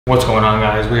What's going on,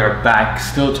 guys? We are back,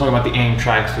 still talking about the aim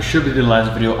tracks. This should be the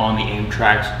last video on the aim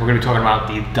tracks. We're going to be talking about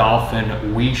the Dolphin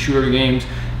Wii shooter games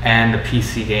and the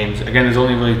PC games. Again, there's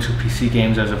only really two PC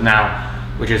games as of now,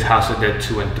 which is House of Dead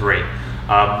 2 and 3.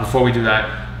 Before we do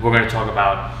that, we're going to talk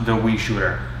about the Wii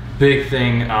shooter. Big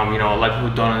thing, a lot of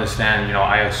people don't understand,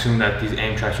 I assume that these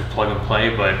aim tracks are plug and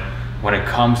play, but when it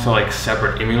comes to like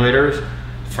separate emulators,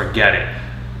 forget it.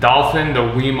 Dolphin, the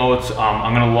Wiimotes,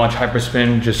 I'm going to launch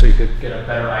Hyperspin just so you could get a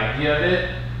better idea of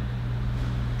it.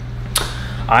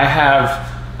 I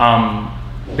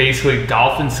have basically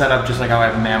Dolphin set up just like how I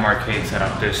have MAM Arcade set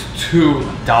up. There's two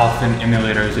Dolphin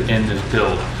emulators in this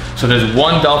build. So there's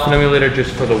one Dolphin emulator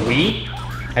just for the Wii,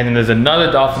 and then there's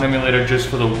another Dolphin emulator just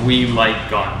for the Wii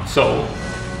LightGun. So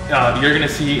you're going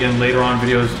to see in later on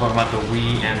videos talking about the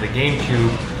Wii and the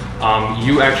GameCube,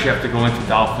 you actually have to go into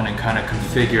Dolphin and kind of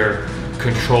configure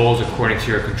controls according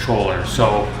to your controller.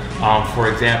 So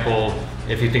for example,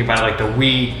 if you think about it like the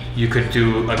Wii, you could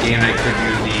do a game that could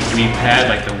use the Wii pad,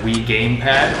 like the Wii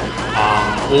gamepad,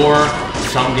 or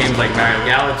some games like Mario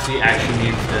Galaxy actually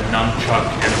needs the nunchuck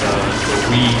and the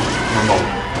Wii remote.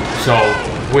 So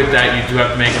with that, you do have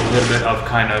to make a little bit of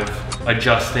kind of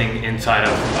adjusting inside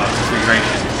of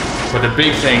configuration. But the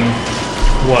big thing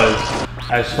was,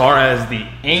 as far as the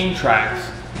aim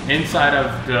tracks, inside of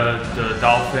the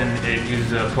Dolphin, it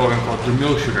uses a program called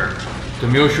Demulshooter.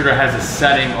 Demulshooter has a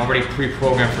setting already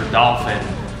pre-programmed for Dolphin,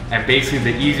 and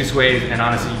basically the easiest way is, and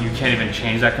honestly you can't even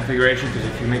change that configuration, because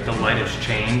if you make the lightest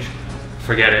change,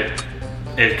 forget it,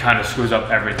 it kind of screws up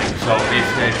everything. So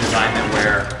basically I designed it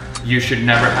where you should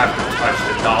never have to touch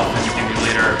the Dolphin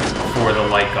emulator for the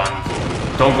LightGun.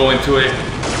 Don't go into it.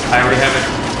 I already have it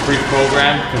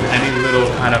pre-programmed, because any little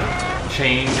kind of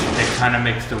change, it kind of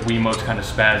makes the Wiimotes kind of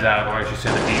spaz out, or I should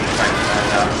say the aim track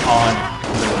spaz out on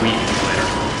the Wii emulator.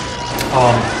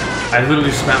 I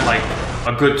literally spent like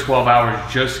a good 12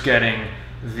 hours just getting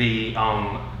the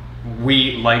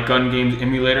Wii LightGun games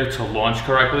emulator to launch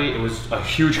correctly. It was a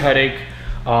huge headache.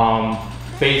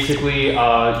 Basically,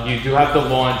 you do have to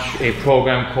launch a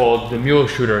program called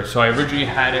Demulshooter. So I originally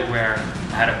had it where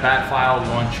I had a bat file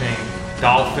launching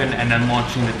Dolphin and then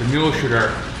launching the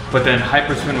Demulshooter. But then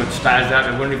Hyperspin would spaz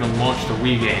out, it wouldn't even launch the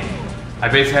Wii game. I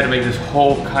basically had to make this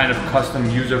whole kind of custom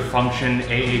user function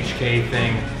AHK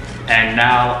thing, and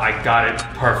now I got it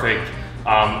perfect.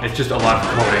 It's just a lot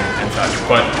of coding and such.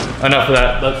 But enough of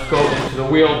that, let's go into the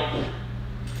wheel.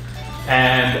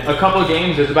 And a couple of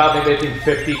games, there's about maybe I think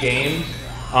 50 games.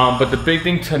 But the big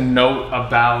thing to note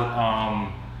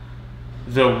about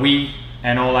the Wii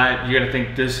and all that, you're gonna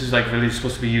think this is like really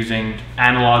supposed to be using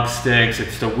analog sticks.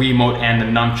 It's the Wiimote and the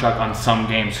nunchuck on some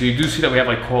games. So you do see that we have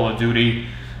like Call of Duty.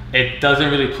 It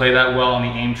doesn't really play that well on the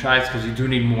aim tracks, because you do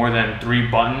need more than 3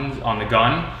 buttons on the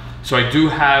gun. So I do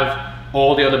have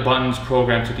all the other buttons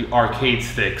programmed to the arcade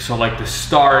stick. So like the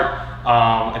start,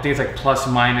 I think it's like plus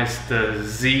minus the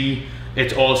Z,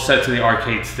 it's all set to the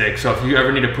arcade stick. So if you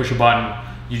ever need to push a button,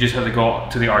 you just have to go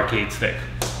to the arcade stick.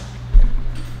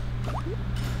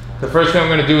 The first thing I'm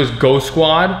going to do is Go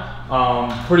Squad.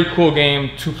 Pretty cool game,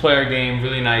 2-player game,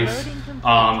 really nice.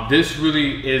 This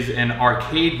really is an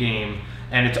arcade game,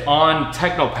 and it's on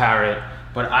TechnoParrot,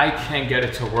 but I can't get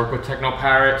it to work with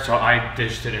TechnoParrot, so I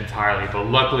ditched it entirely. But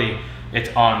luckily,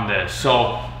 it's on this.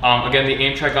 So again, the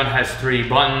aim track gun has 3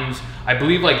 buttons. I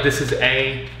believe like this is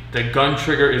A, the gun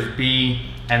trigger is B,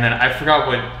 and then I forgot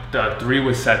what the 3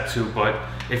 was set to, but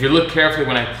if you look carefully,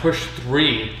 when I push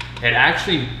 3, it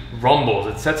actually rumbles.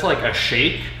 It sets like a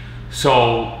shake.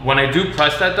 So when I do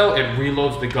press that though, it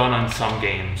reloads the gun on some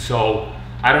games. So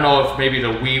I don't know if maybe the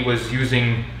Wii was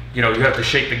using, you have to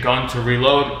shake the gun to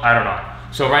reload. I don't know.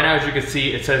 So right now, as you can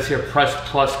see, it says here, press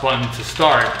plus button to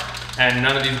start, and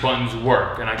none of these buttons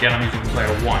work. And again, I'm using player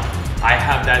 1. I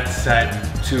have that set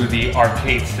to the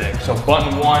arcade stick. So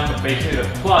button 1, basically the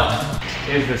plus,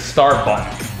 is the start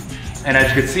button. And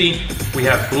as you can see, we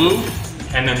have blue,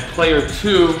 and then player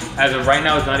 2, as of right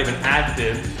now, is not even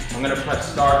active. I'm gonna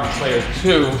press start on player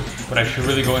 2, but I should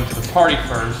really go into the party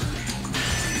first.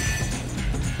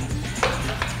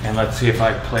 And let's see if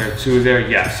I have player 2 there.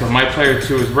 Yeah, so my player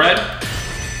 2 is red,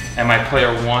 and my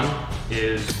player 1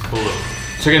 is blue.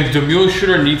 So again,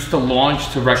 Demulshooter needs to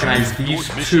launch to recognize these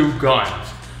 2 guns.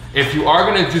 If you are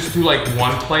gonna just do like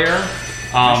 1 player,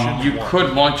 you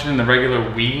could launch it in the regular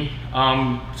Wii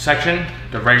section,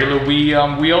 the regular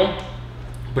Wii wheel.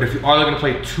 But if you are looking to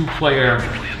play 2-player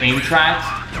aim tracks,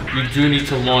 you do need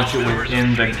to launch it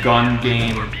within the gun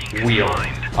game wheel.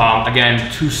 Again,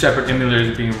 2 separate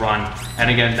emulators are being run. And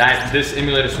again, this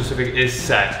emulator specific is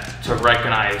set to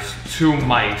recognize 2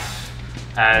 mice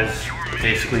as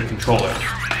basically controllers.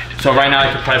 So right now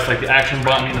I can press like the action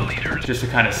button just to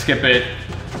kind of skip it.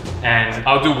 And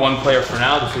I'll do one player for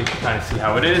now just so you can kind of see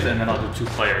how it is, and then I'll do 2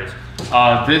 players.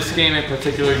 This game in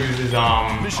particular uses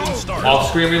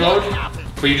off-screen reload,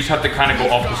 but you just have to kind of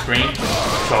go off the screen.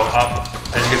 So up,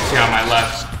 as you can see on my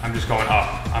left, I'm just going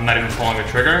up. I'm not even pulling the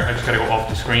trigger, I just gotta go off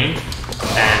the screen,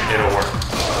 and it'll work.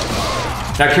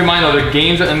 Now keep in mind though, the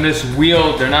games in this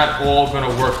wheel, they're not all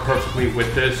gonna work perfectly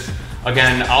with this.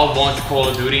 Again, I'll launch Call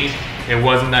of Duty. It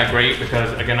wasn't that great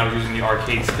because, again, I was using the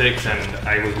arcade sticks and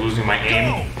I was losing my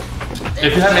aim.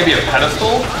 If you had maybe a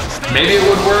pedestal, maybe it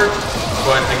would work,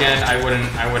 but again, I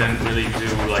wouldn't really do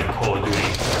like Call of Duty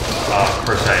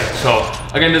per se. So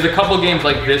again, there's a couple games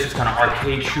like this. It's kind of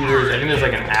arcade shooters. I think there's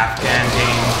like an Afghan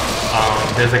game.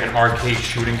 There's like an arcade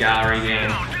shooting gallery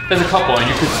game. There's a couple, and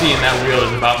you can see in that wheel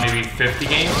is about maybe 50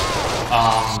 games.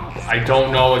 I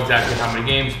don't know exactly how many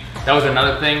games. That was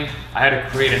another thing. I had to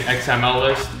create an XML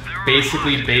list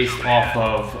basically based off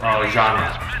of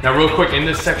genre. Now real quick, in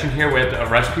this section here we have to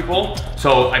arrest people.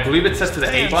 So I believe it sets to the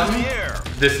A button.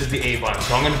 This is the A button.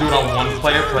 So I'm gonna do it on one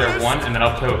player, player 1, and then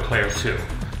I'll play with player 2.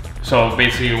 So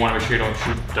basically you wanna make sure you don't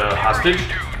shoot the hostage,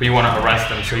 but you wanna arrest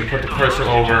them. So you put the cursor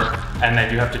over, and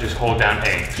then you have to just hold down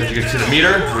A. So as you can see the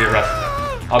meter, we arrest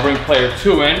them. I'll bring player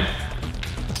 2 in,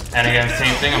 and again,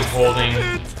 same thing, I'm holding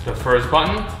the first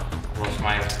button. What's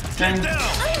my thing?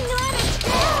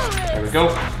 There we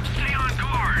go.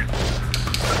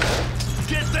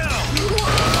 Get down!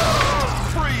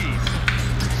 Freeze!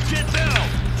 Get down!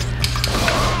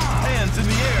 Hands in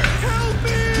the air! Help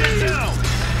me! Get down!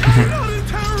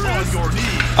 On your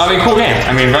knees! I mean, cool game.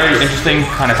 I mean, very interesting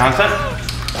kind of concept.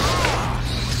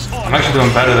 I'm actually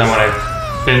doing better than what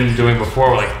I've been doing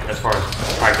before, like as far as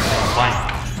practicing and playing.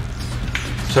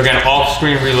 So again,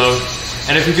 off-screen reload.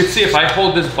 And if you can see, if I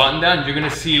hold this button down, you're gonna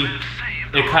see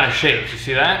it kind of shakes. You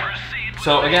see that?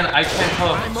 So again, I can't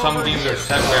tell if some games are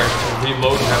set where to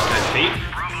reload you have that shape.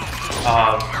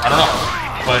 I don't know.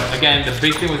 But again, the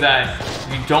big thing was that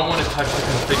you don't want to touch the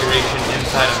configuration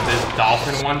inside of this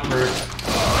Dolphin one for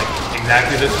like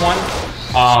exactly this one.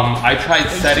 I tried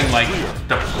setting like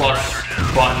the plus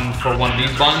button for one of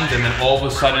these buttons, and then all of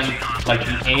a sudden, like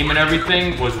the aim and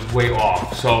everything was way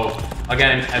off. So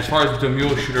again, as far as the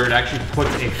Demulshooter, it actually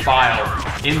puts a file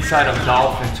inside of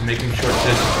Dolphin to making sure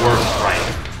this works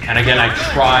right. And again, I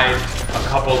tried a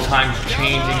couple of times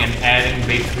changing and adding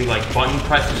basically like button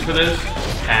presses for this,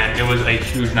 and it was a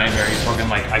huge nightmare. You're talking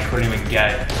like I couldn't even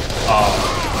get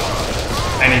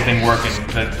anything working.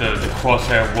 The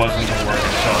crosshair wasn't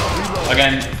working. So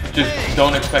again, just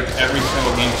don't expect every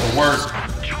single game to work.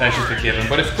 That's just a given,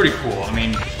 but it's pretty cool. I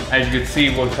mean, as you can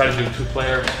see, we'll try to do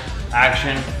 2-player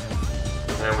action.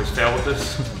 I always fail with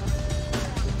this.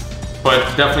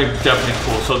 But definitely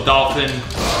cool. So Dolphin,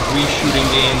 re-shooting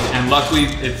games, and luckily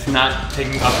it's not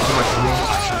taking up too much room.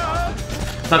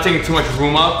 It's not taking too much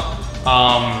room up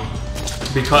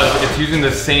because it's using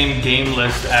the same game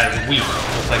list as Wii.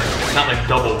 It's not like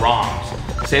double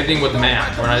ROMs. Same thing with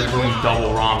MAM. We're not doing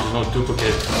double ROMs. There's no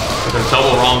duplicates because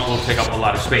double ROMs will take up a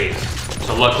lot of space.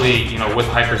 So luckily, you know, with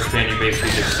Hyperspin, you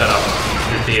basically just set up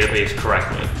the database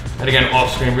correctly. And again,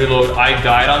 off-screen reload, I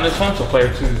died on this one, so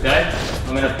player 2 is dead.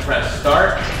 I'm gonna press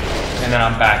start, and then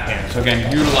I'm back in. So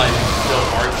again, utilizing still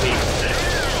arcade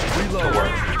sticks to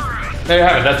work. There you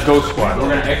have it, that's Ghost Squad. We're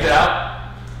gonna exit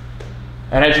out.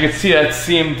 And as you can see, that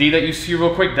CMD that you see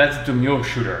real quick, that's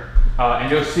Demulshooter.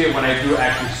 And you'll see it when I do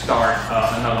actually start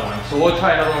another one. So we'll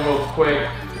try another one real quick.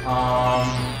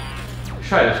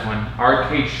 Try this one,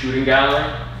 Arcade Shooting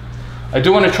Gallery. I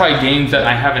do wanna try games that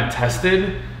I haven't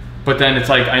tested, but then it's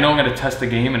like, I know I'm gonna test the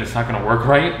game and it's not gonna work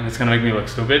right, and it's gonna make me look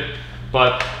stupid.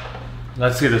 But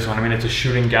let's see this one. I mean, it's a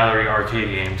shooting gallery arcade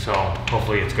game, so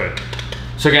hopefully it's good.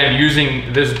 So again,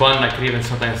 using this button, I could even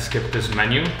sometimes skip this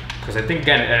menu, because I think,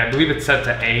 again, I believe it's set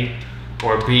to A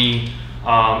or B.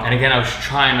 And again, I was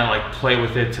trying to like play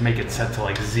with it to make it set to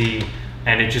like Z,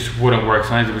 and it just wouldn't work.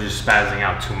 Sometimes it was just spazzing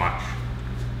out too much.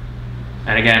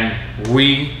 And again,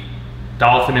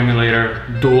 Dolphin emulator,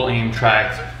 dual aim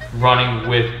tracks, running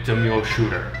with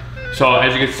Demulshooter. So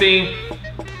as you can see,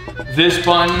 this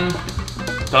button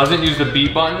doesn't use the B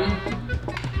button.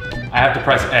 I have to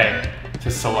press A to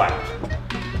select.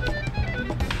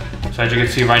 So as you can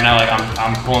see right now, like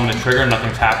I'm pulling the trigger,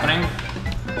 nothing's happening.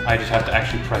 I just have to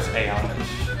actually press A on this.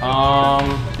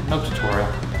 No tutorial.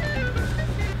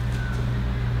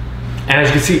 And as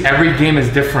you can see, every game is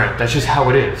different. That's just how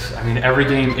it is. I mean, every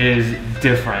game is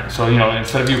different. So, you know,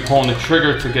 instead of you pulling the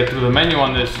trigger to get through the menu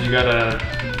on this, you gotta,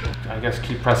 I guess,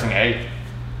 keep pressing A.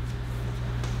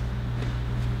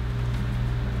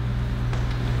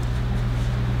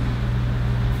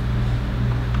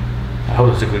 I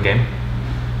hope it's a good game.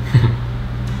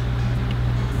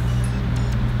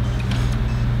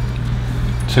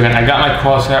 So again, I got my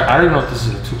crosshair. I don't even know if this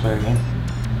is a 2-player game.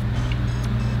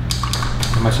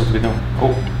 What am I supposed to be doing?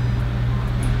 Oh,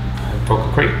 I broke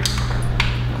a crate.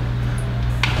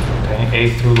 Okay, A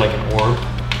through like an orb.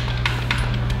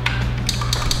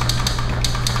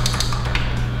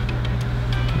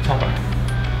 What's happening?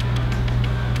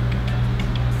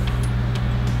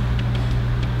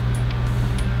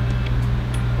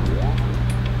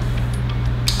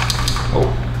 Oh.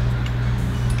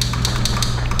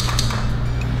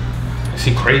 I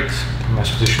see crates. Am I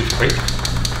supposed to shoot crates?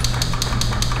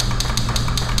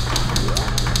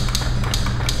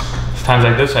 It's times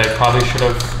like this I probably should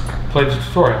have played the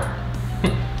tutorial.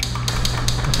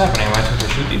 What's happening? Am I supposed to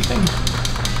shoot these things?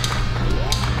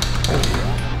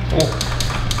 Oh.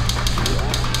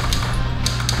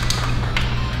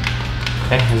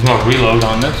 Okay, there's no reload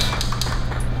on this.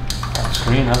 On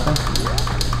screen, nothing.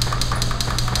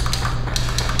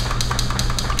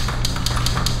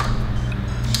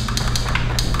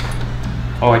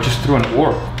 Oh, I just threw an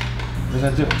orb. What does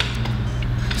that do?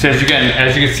 So as you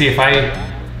can see,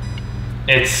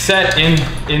 it's set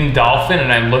in Dolphin,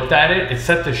 and I looked at it, it's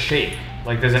set to shake.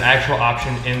 Like there's an actual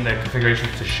option in the configuration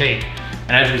to shake.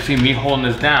 And as you can see, me holding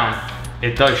this down,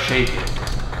 it does shake it.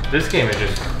 This game is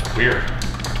just weird.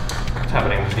 What's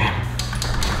happening in this game?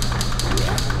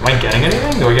 Am I getting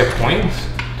anything? Do I get points?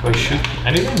 Do I shoot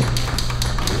anything?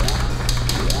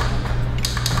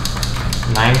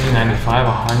 90, 95,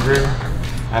 100.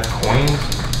 I have coins.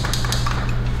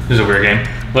 This is a weird game.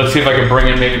 Let's see if I can bring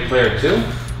in maybe player 2.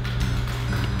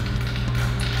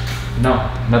 No,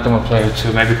 nothing with player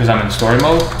 2. Maybe because I'm in story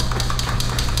mode.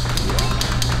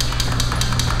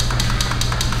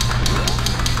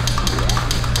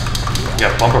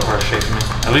 Yeah, bumper car shaking me.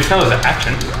 At least that was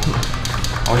action.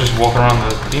 I was just walking around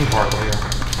the theme park over here.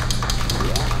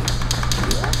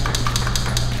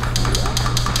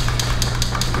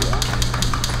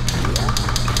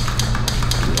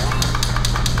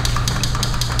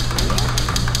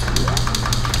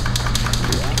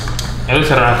 At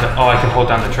least I don't have to, oh, I can hold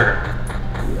down the trigger.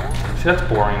 See, that's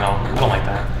boring though. I don't like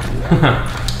that.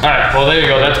 Alright, well there you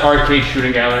go. That's Arcade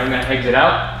Shooting Gallery. I'm gonna exit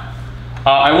out.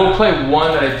 I will play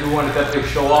one that I do want to definitely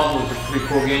show off. It was a pretty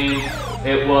cool game.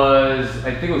 It was,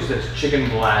 I think it was this Chicken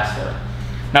Blaster.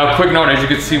 Now, a quick note, as you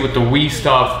can see with the Wii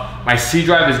stuff, my C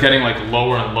drive is getting like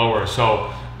lower and lower. So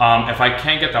if I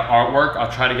can't get the artwork,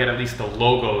 I'll try to get at least the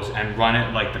logos and run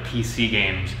it like the PC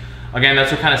games. Again,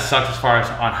 that's what kind of sucks as far as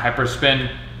on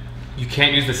Hyperspin. You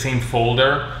can't use the same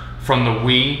folder from the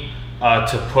Wii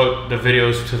to put the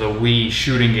videos to the Wii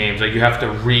shooting games. Like you have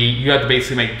to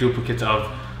basically make duplicates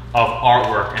of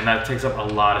artwork, and that takes up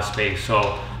a lot of space.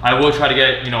 So I will try to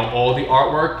get, you know, all the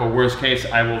artwork, but worst case,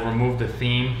 I will remove the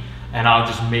theme and I'll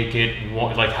just make it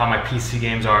like how my PC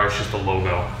games are. It's just a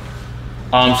logo.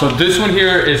 So this one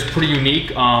here is pretty unique.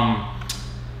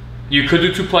 You could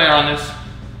do 2-player on this,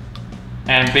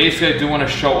 and basically I do want to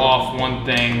show off one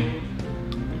thing.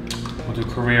 We'll do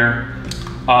career.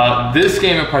 This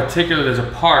game in particular, there's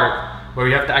a part where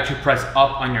you have to actually press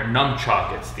up on your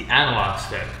nunchuck. It's the analog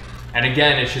stick. And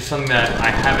again, it's just something that I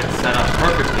haven't set up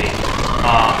perfectly.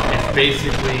 It's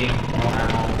basically,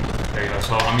 there you go.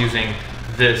 So I'm using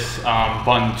this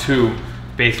button 2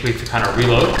 basically to kind of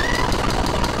reload.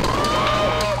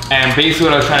 And basically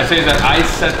what I was trying to say is that I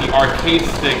set the arcade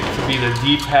stick to be the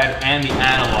D-pad and the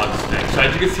analog stick. So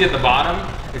as you can see at the bottom,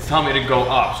 it's telling me to go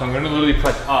up. So I'm gonna literally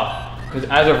press up. Because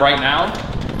as of right now,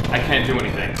 I can't do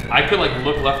anything. I could like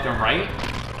look left and right,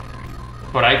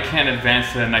 but I can't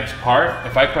advance to the next part.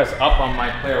 If I press up on my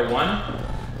player 1,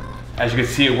 as you can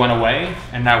see, it went away,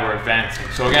 and now we're advancing.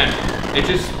 So again, it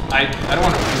just, I don't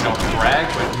want to, you know, brag,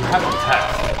 but you have to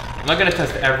test. I'm not gonna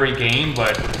test every game,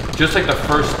 but just like the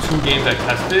first 2 games I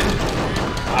tested,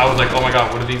 I was like, oh my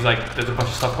god, what are these, like, there's a bunch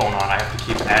of stuff going on. I have to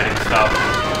keep adding stuff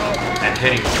and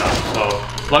hitting stuff.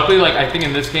 So luckily, like, I think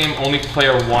in this game, only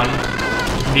player 1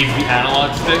 needs the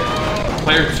analog stick.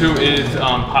 Player 2 is,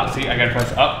 see, I gotta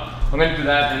press up. I'm gonna do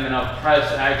that, and then I'll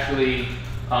press actually,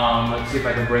 let's see if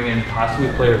I can bring in possibly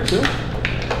player 2.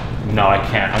 No, I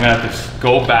can't. I'm gonna have to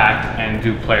go back and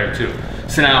do player 2.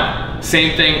 So now,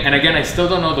 same thing, and again, I still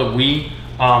don't know the Wii,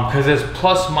 because there's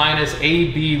plus minus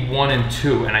A, B, 1, and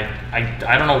 2, and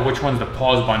I don't know which one's the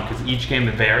pause button, because each game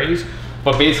it varies,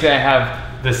 but basically I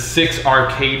have the 6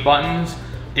 arcade buttons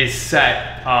is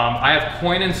set. I have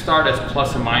coin and start as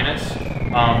plus and minus.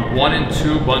 1 and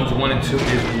 2, buttons 1 and 2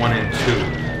 is 1 and 2.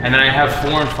 And then I have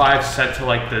 4 and 5 set to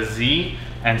like the Z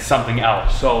and something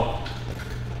else. So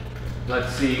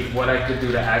let's see what I could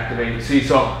do to activate. See,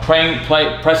 so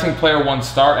pressing player 1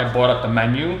 start, I brought up the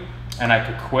menu and I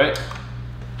could quit.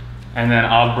 And then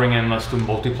I'll bring in, let's do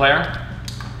multiplayer.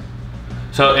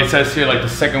 So it says here like the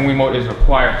second Wiimote is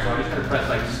required. So I'm just gonna press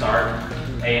like start,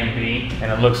 A and B,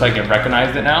 and it looks like it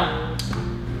recognized it now.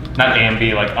 Not A and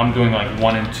B, like I'm doing like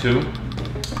 1 and 2.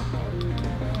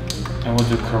 And we'll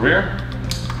do career.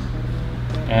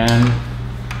 And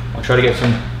I'll try to get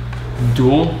some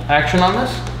dual action on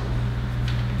this.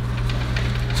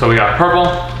 So we got purple,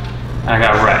 and I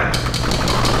got red.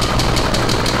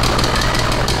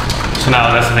 So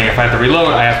now that's the thing, if I have to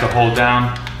reload, I have to hold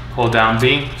down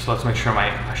B. So let's make sure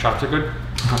my shots are good.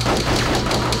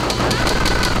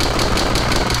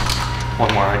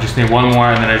 One more, I just need one more,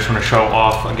 and then I just want to show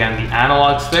off again the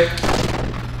analog stick.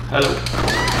 Hello.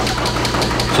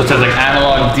 So it says like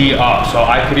analog D up. So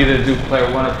I could either do player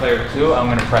 1 or player 2. I'm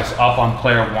gonna press up on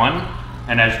player 1.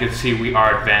 And as you can see, we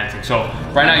are advancing. So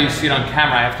right now you see it on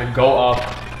camera, I have to go up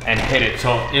and hit it.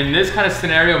 So in this kind of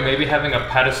scenario, maybe having a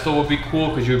pedestal would be cool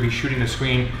because you would be shooting the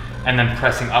screen and then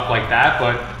pressing up like that.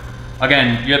 But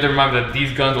again, you have to remember that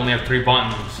these guns only have 3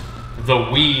 buttons. The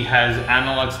Wii has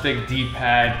analog stick,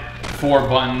 D-pad, 4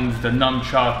 buttons, the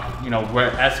nunchuck, you know, we're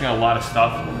asking a lot of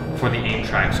stuff for the aim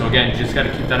track. So again, you just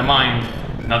gotta keep that in mind.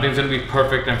 Nothing's gonna be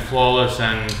perfect and flawless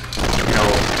and, you know,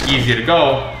 easy to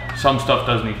go. Some stuff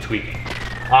does need tweaking.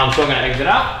 So I'm gonna exit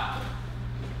out.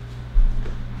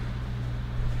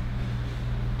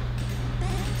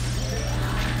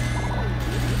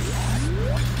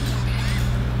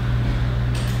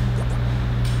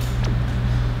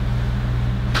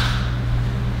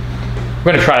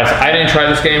 We're gonna try this. I didn't try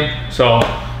this game, so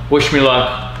wish me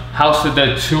luck. House of the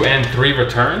Dead 2 and 3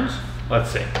 returns. Let's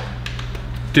see.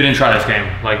 Didn't try this game.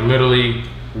 Like literally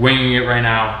winging it right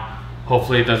now.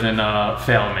 Hopefully it doesn't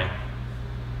fail me.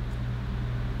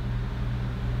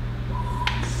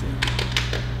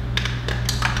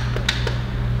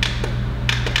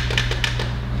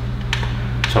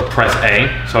 So press A.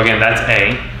 So again, that's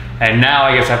A. And now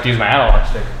I guess I have to use my analog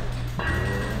stick.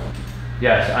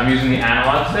 Yes, I'm using the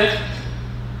analog stick.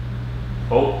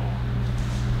 Oh,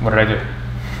 what did I do?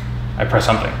 I pressed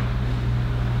something.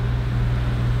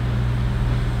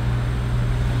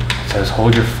 It says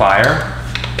hold your fire.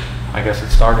 I guess it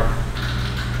started.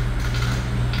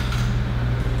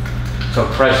 So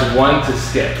press 1 to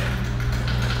skip.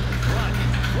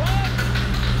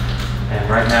 And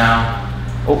right now,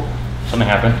 oh, something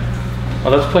happened. Oh,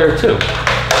 that's player 2.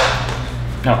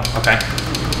 No, okay.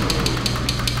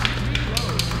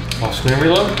 Off screen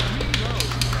reload.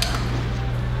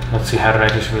 Let's see, how did I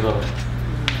just reload?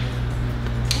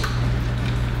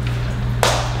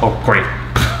 Oh, great.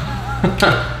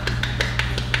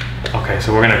 Okay,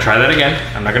 so we're gonna try that again.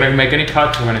 I'm not gonna make any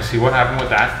cuts. We're gonna see what happened with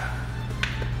that.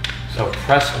 So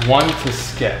press 1 to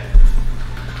skip.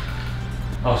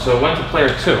 Oh, so it went to player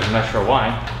 2. I'm not sure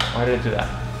why. Why did it do that?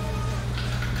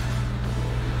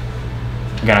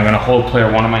 Again, I'm gonna hold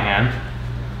player 1 in my hand.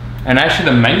 And actually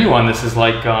the menu on this is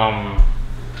like the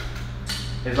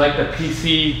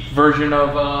PC version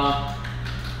of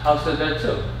House of the Dead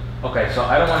 2. Okay, so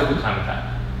I don't want to do time attack.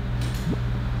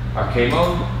 Arcade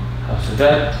mode, House of the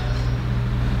Dead.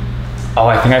 Oh,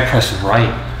 I think I pressed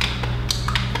right.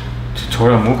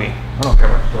 Tutorial movie. I don't care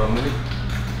about tutorial movie.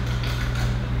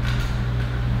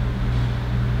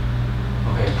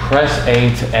 Okay, press A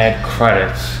to add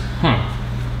credits.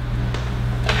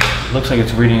 Looks like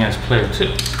it's reading as player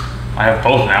 2. I have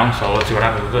both now, so let's see what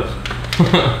happens with this.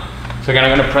 So again,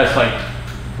 I'm gonna press like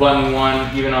button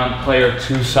 1, even on player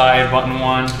 2 side, button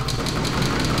 1.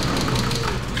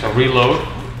 So reload.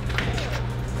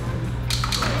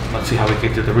 Let's see how we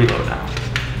can do the reload now.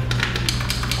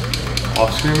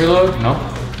 Off screen reload? No.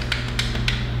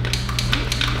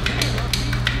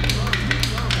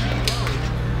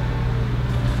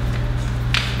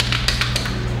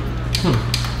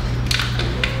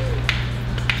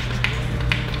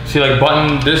 See, like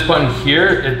this button here,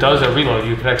 it does a reload.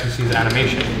 You could actually see the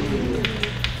animation.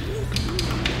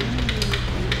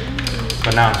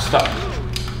 But now I'm stuck.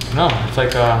 No, it's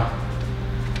like,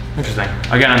 interesting.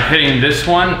 Again, I'm hitting this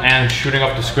one and shooting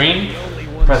up the screen,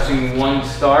 pressing 1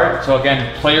 start. So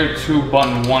again, player 2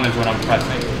 button 1 is what I'm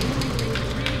pressing.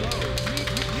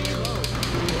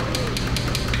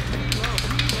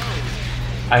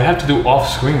 I have to do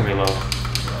off-screen reload.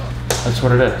 That's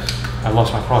what it is. I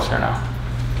lost my crosshair now.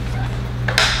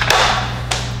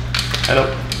 Hello.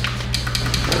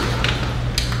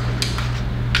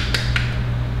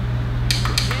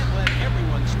 Can't let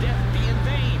everyone's death be in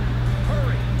vain.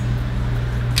 Hurry.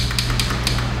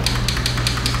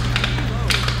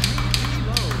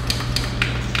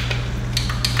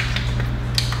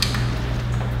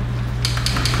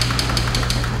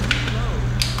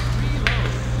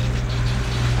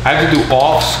 I have to do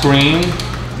off screen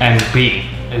and B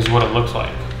is what it looks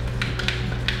like.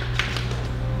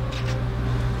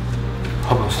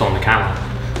 still on the camera.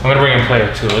 I'm gonna bring in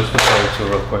player 2. Let's do player 2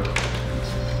 real quick.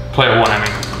 Player 1, I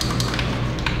mean.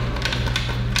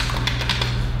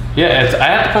 Yeah, I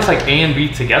have to press like A and B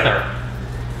together.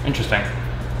 Interesting.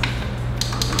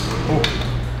 Ooh.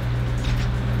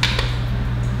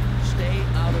 Stay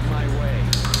out of my way.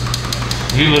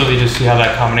 You literally just see how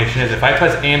that combination is. If I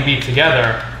press A and B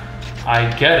together,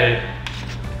 I get it.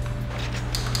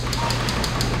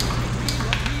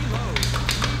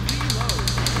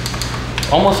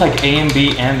 Almost like A and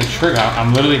B and the trigger.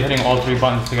 I'm literally hitting all 3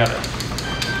 buttons together.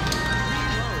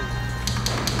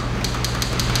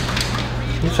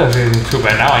 This isn't too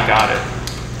bad. Now I got it.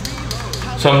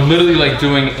 So I'm literally like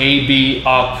doing A, B,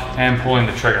 up, and pulling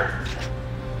the trigger.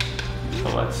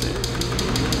 So let's see.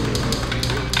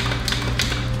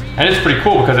 And it's pretty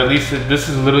cool because at least this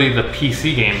is literally the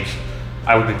PC games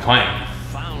I would be playing.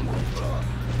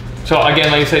 So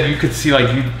again, like I said, you could see like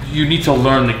you need to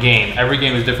learn the game. Every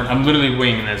game is different. I'm literally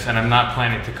winging this, and I'm not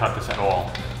planning to cut this at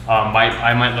all.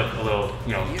 I might look a little,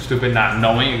 stupid not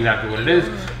knowing exactly what it is,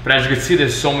 but as you can see,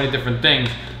 there's so many different things.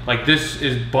 Like this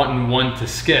is button 1 to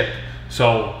skip.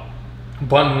 So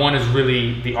button 1 is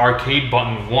really the arcade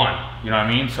button 1. You know what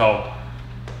I mean? So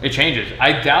it changes.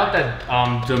 I doubt that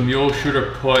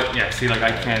Demulshooter put, yeah, see, like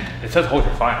I can't, it says hold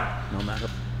your fire. No matter.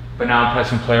 But now I'm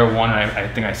pressing player 1 and I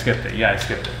think I skipped it. Yeah, I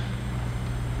skipped it.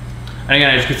 And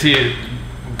again, as you can see,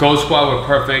 Ghost Squad were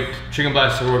perfect, Chicken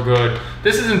Blaster were good.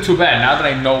 This isn't too bad. Now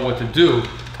that I know what to do,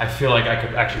 I feel like I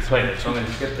could actually play this. So I'm gonna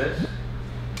skip this.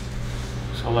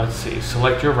 So let's see,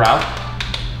 select your route.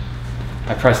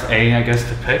 I pressed A, I guess,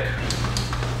 to pick.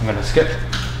 I'm gonna skip.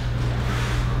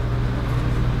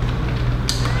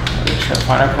 I'm just trying to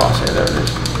find our crosshair, there it is.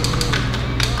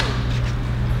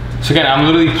 So again, I'm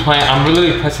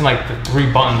literally pressing like the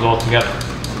 3 buttons all together.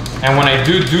 And when I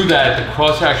do that, the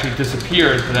crosshair actually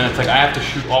disappears, but then it's like I have to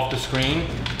shoot off the screen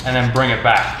and then bring it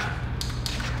back.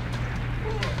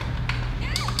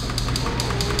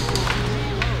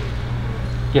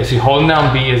 Yeah, see, holding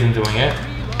down B isn't doing it.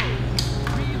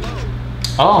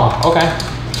 Oh, okay.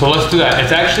 So let's do that.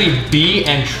 It's actually B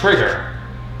and trigger.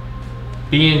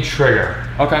 B and trigger.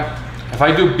 Okay. If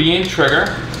I do B and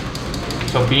trigger,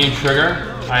 so B and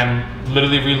trigger, I'm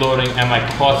literally reloading and my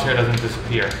crosshair doesn't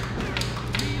disappear.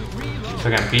 So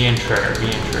again, B and trigger, B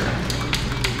and trigger.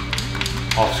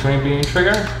 Off screen B and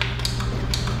trigger.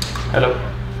 Hello.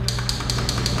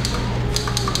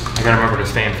 I gotta remember to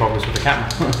stay in focus with the camera.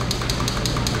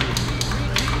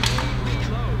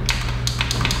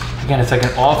 Again, it's like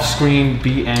an off-screen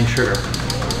B and trigger.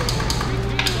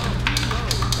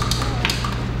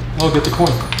 Oh, get the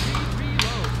coin.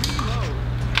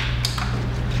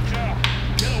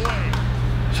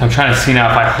 So I'm trying to see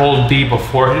now if I hold B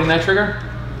before hitting that trigger.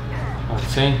 Let's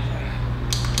see.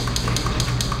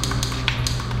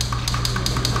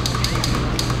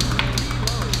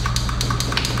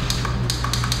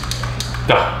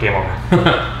 Duh, game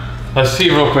over. Let's see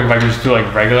real quick if I can just do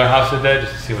like regular House of Dead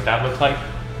just to see what that looks like.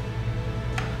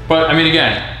 But I mean,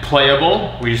 again,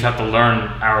 playable. We just have to learn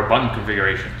our button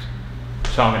configurations.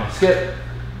 So I'm gonna skip.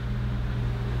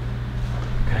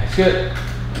 Okay, skip.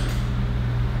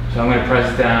 So I'm gonna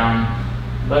press down.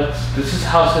 This is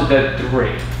House of Dead 3.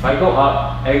 If I go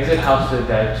up, exit House of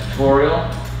Dead, tutorial,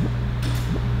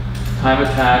 time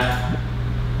attack.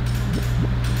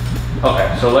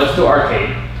 Okay, so let's do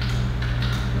arcade.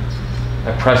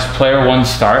 I press player 1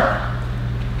 start.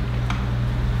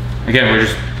 Again, we're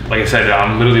just, like I said,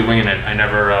 I'm literally winging it. I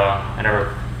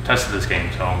never tested this game,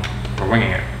 so we're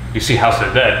winging it. You see House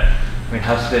of Dead. I mean,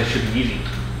 House of Dead should be easy.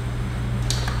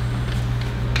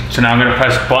 So now I'm gonna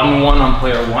press button 1 on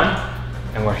player 1,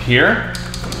 and we're here.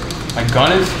 My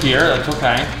gun is here, that's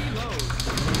okay.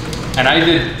 And I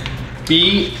did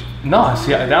B, no,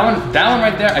 see that one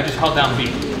right there, I just held down B.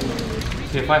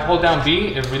 See, if I hold down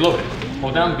B, it reloaded.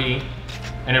 Hold down B,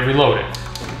 and it reloaded.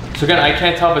 So again, I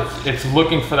can't tell if it's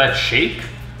looking for that shake.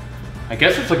 I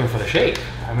guess it's looking for the shake.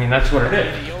 I mean, that's what it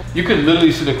is. You could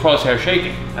literally see the crosshair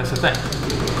shaking. That's the thing.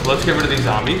 So let's get rid of these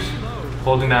zombies.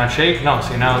 Holding down shake. No,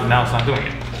 see, now it's not doing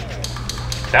it.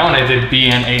 That one I did B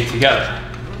and A together.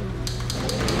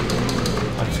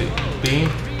 Let's see, B.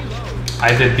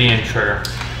 I did B and trigger.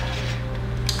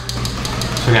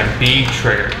 So again, B,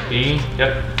 trigger, B,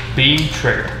 yep, B,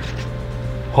 trigger.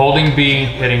 Holding B,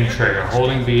 hitting trigger.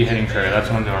 Holding B, hitting trigger. That's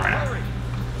what I'm doing right now.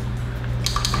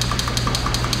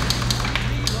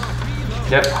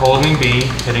 Yep, holding B,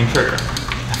 hitting trigger.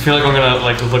 I feel like I'm gonna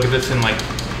like look at this and like,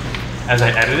 as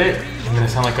I edit it, I'm gonna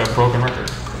sound like a broken record.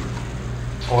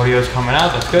 Audio's coming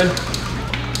out, that's good.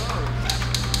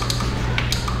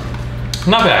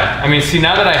 Not bad. I mean, see,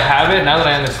 now that I have it, now that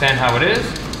I understand how it is,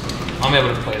 I'm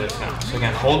able to play this now. So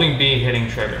again, holding B, hitting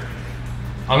trigger.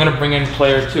 I'm gonna bring in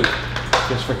player 2,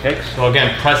 just for kicks. So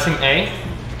again, pressing A,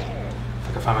 if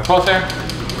I can find my crosshair.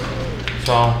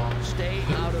 So,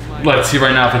 let's see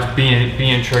right now if it's B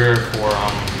and trigger for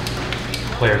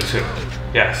player 2.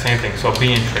 Yeah, same thing, so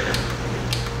B and trigger.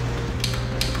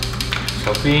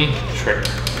 So B, trigger.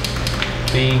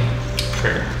 B,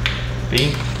 trigger.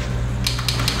 B.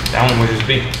 That one was just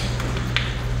B.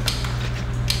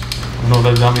 I don't know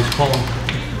if that zombie's clone.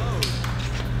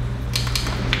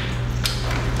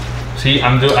 See,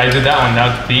 I did that one.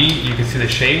 Now it's B, you can see the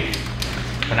shape.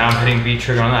 But now I'm hitting B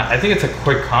trigger on that. I think it's a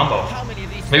quick combo.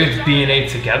 Maybe it's B and A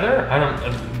together? I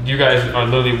don't, you guys are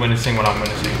literally witnessing what I'm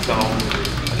witnessing. So,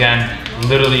 again,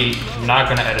 literally not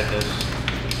gonna edit this.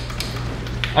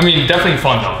 I mean, definitely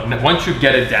fun though. Once you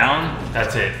get it down,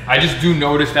 that's it. I just do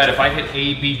notice that if I hit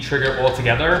A, B trigger all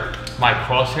together, my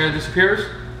crosshair disappears.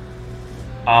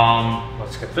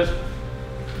 Let's skip this.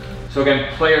 So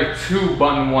again, player 2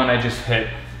 button 1 I just hit.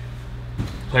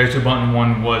 Player 2 button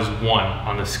 1 was 1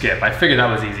 on the skip. I figured that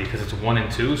was easy because it's 1 and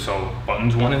 2, so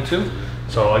buttons 1 and 2.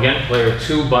 So again, player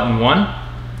 2 button 1.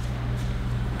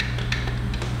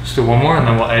 Let's do one more and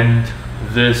then we'll end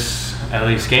this at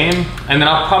least game. And then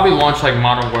I'll probably launch like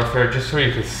Modern Warfare just so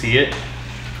you can see it.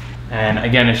 And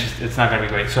again, it's not gonna be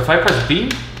great. So if I press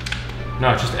B,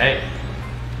 no, it's just A.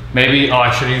 Maybe, oh,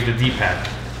 I should have used the D-pad.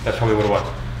 That's probably what it was.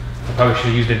 I probably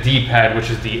should use the D-pad, which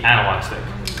is the analog stick.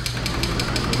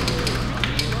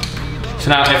 So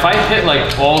now if I hit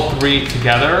like all 3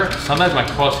 together, sometimes my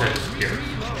crosshair disappears.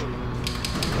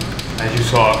 As you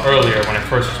saw earlier when I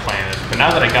first was playing this. But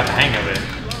now that I got the hang of it,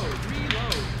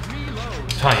 I'm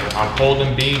telling you, I'm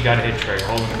holding B, gotta hit trigger,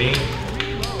 holding B.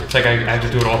 It's like I have to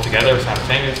do it all together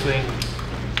simultaneously.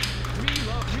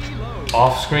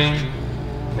 Off screen,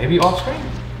 maybe off screen?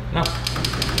 No.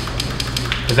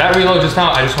 Is that reload just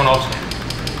now? I just went off screen.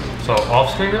 So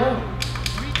off screen reload?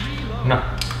 No.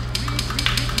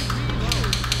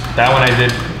 That one I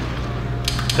did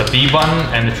the B button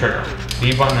and the trigger.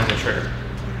 B button and the trigger.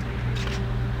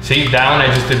 See, that one I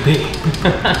just did B.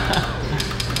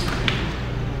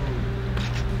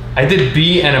 I did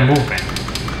B and a movement.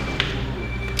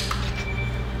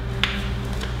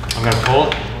 I'm gonna pull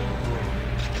it.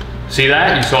 See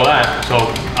that? You saw that. So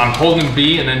I'm holding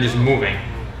B and then just moving.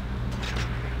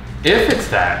 If it's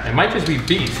that, it might just be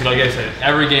B. See, like I said,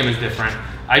 every game is different.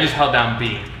 I just held down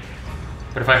B.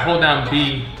 But if I hold down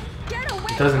B,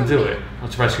 it doesn't do it.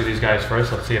 Let's rescue these guys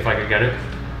first. Let's see if I can get it.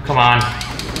 Come on.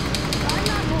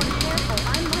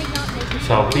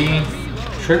 So B,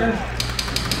 trigger.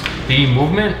 B,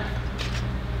 movement.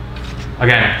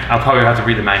 Again, I'll probably have to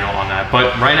read the manual on that.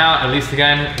 But right now, at least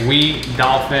again, we,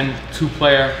 Dolphin,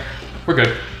 2-player, we're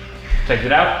good. Check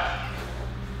it out.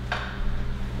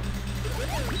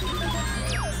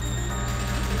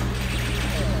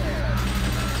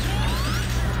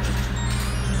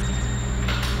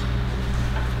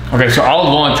 Okay, so I'll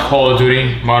launch Call of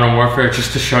Duty Modern Warfare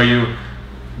just to show you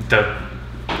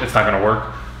it's not gonna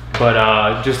work,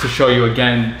 but just to show you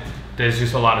again, there's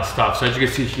just a lot of stuff. So as you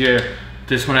can see here,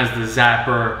 this one has the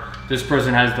zapper, this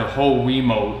person has the whole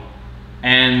Wiimote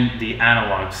and the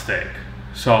analog stick.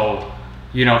 So,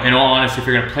 you know, in all honesty, if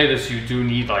you're gonna play this, you do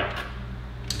need like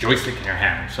a joystick in your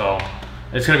hand. So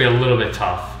it's gonna be a little bit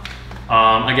tough.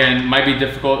 Again, might be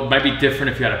difficult, might be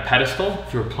different if you had a pedestal.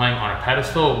 If you were playing on a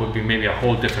pedestal, it would be maybe a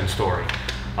whole different story.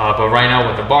 But right now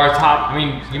with the bar top, I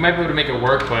mean, you might be able to make it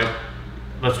work, but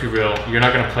let's be real, you're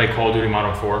not gonna play Call of Duty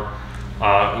Modern 4,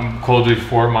 Call of Duty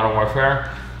 4 Modern Warfare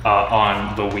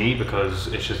on the Wii because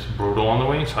it's just brutal on the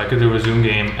Wii. So I could do a resume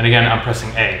game, and again, I'm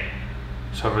pressing A.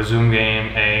 So resume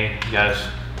game, A, yes.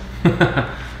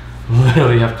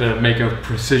 Literally have to make a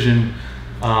precision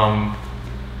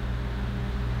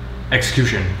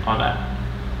execution on that.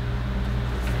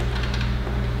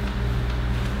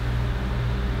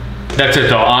 That's it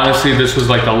though. Honestly, this was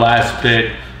like the last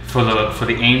bit for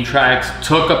the aim tracks.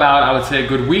 Took about, I would say, a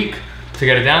good week to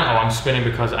get it down. Oh, I'm spinning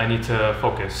because I need to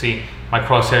focus. See my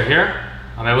crosshair here?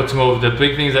 I'm able to move. The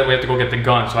big thing is that we have to go get the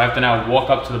gun. So I have to now walk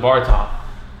up to the bar top.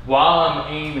 While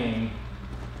I'm aiming,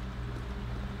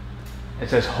 it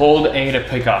says hold A to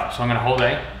pick up. So I'm gonna hold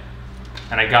A.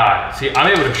 And I got it. See, I'm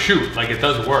able to shoot, like it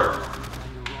does work.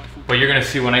 But you're gonna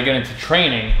see when I get into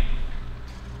training,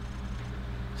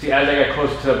 see, as I get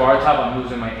closer to the bar top, I'm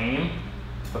losing my aim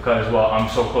because, well, I'm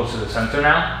so close to the center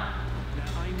now.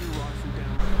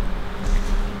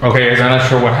 Okay guys, I'm not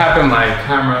sure what happened. My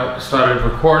camera started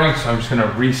recording, so I'm just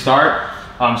gonna restart.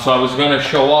 So I was gonna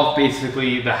show off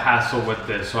basically the hassle with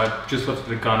this. So I just lifted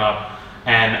the gun up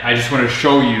and I just wanna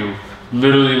show you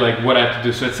literally like what I have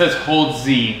to do. So it says hold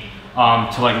Z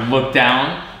to like look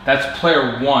down, that's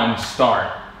player 1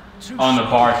 start on the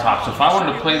bar top. So if I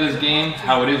wanted to play this game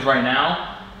how it is right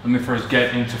now, let me first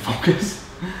get into focus.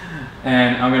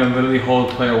 And I'm gonna literally hold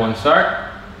player 1 start.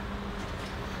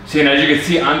 See, and as you can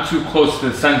see, I'm too close to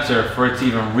the sensor for it to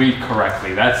even read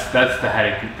correctly. That's the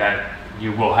headache that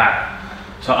you will have.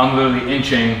 So I'm literally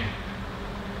inching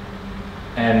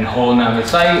and holding down the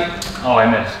sight. Oh, I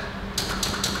missed.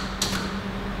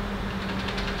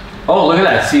 Oh, look at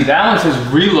that. See, that one says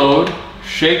reload.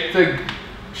 Shake the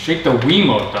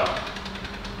Wiimote though.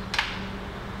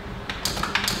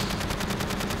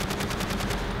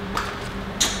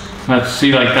 Let's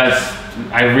see, like that's,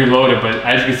 I reloaded, but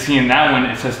as you can see in that one,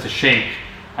 it says to shake.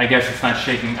 I guess it's not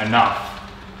shaking enough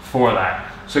for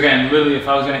that. So again, literally, if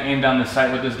I was gonna aim down the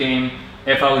sight with this game,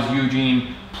 if I was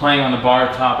Eugene playing on the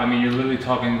bar top, I mean, you're literally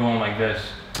talking going like this.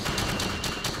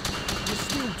 You're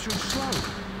still too slow.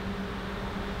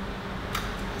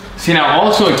 See, now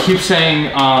also it keeps saying,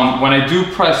 when I do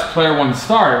press player 1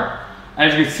 start,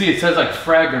 as you can see, it says like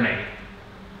frag grenade.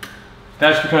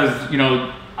 That's because, you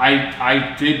know,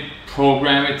 I did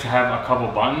program it to have a couple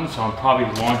buttons, so I'm probably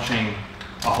launching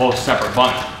a whole separate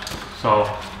button. So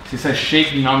it says shake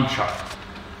nunchuck.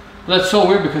 But that's so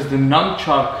weird because the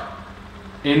nunchuck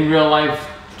in real life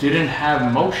didn't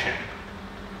have motion.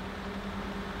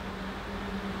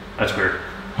 That's weird.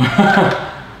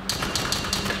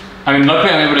 I mean,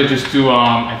 luckily I'm able to just do,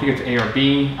 I think it's A or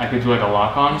B. I could do like a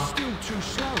lock on. Still too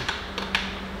slow.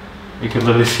 You could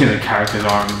literally see the character's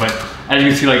arm, but as you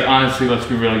can see, like honestly, let's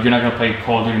be real, you're not gonna play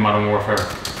Call of Duty Modern Warfare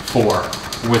 4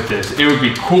 with this. It would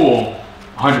be cool,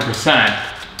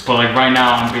 100%, but like right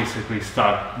now I'm basically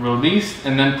stuck. Release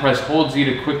and then press hold Z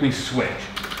to quickly switch.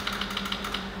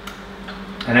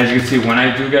 And as you can see, when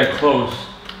I do get close,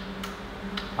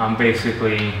 I'm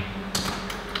basically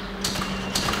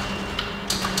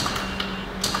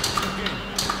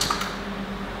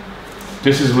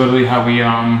this is literally how we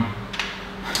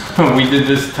we did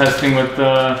this testing with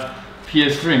the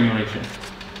PS3 emulation.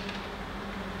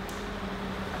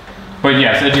 But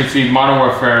yes, as you can see, Modern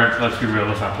Warfare, let's be real,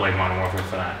 let's not play Modern Warfare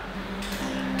for that.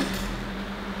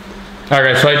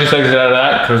 Alright, so I just exited out of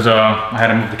that because I had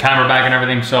to move the camera back and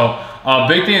everything. So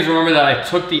big thing is remember that I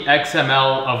took the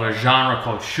XML of a genre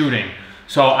called shooting.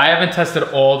 So I haven't tested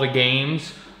all the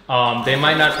games. They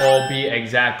might not all be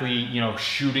exactly, you know,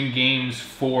 shooting games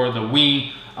for the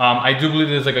Wii. I do believe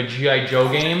there's like a G.I. Joe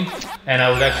game, and I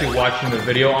was actually watching the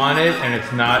video on it, and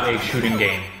it's not a shooting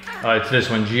game. It's this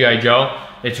one, G.I. Joe.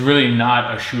 It's really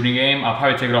not a shooting game. I'll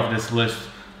probably take it off this list,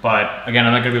 but again,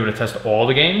 I'm not gonna be able to test all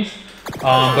the games.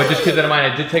 But just keep that in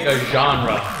mind, I did take a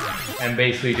genre and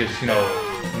basically just, you know,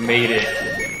 made it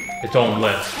its own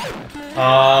list.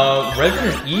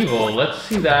 Resident Evil, let's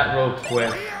see that real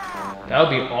quick. That would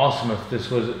be awesome if this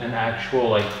was an actual,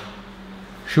 like,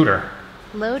 shooter.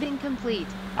 Loading complete.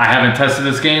 I haven't tested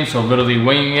this game, so literally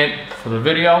winging it for the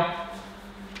video.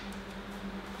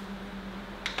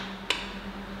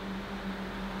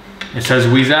 It says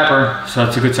Wii Zapper, so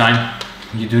that's a good sign.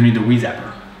 You do need the Wii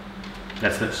Zapper.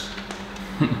 That's this.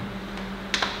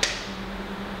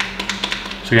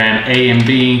 So again, A and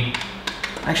B.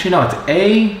 Actually, no, it's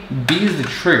A, B is the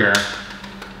trigger.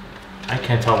 I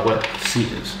can't tell what C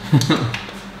is.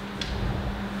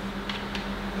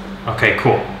 Okay,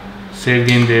 cool. Save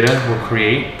game data will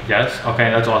create. Yes, okay,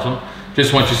 that's awesome.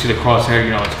 Just once you see the crosshair,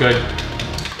 you know it's good.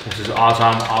 This is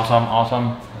awesome, awesome,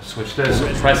 awesome. Let's switch this.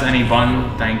 So press any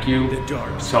button, thank you.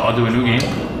 So I'll do a new game.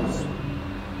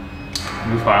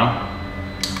 New file.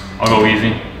 I'll go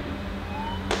easy.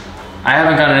 I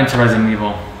haven't gotten into Resident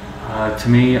Evil. To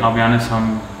me, I'll be honest,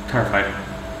 I'm terrified.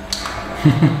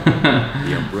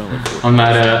 I'm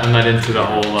not into the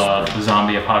whole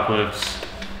zombie apocalypse,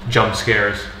 jump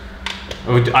scares.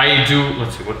 I do,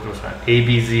 let's see, what's that?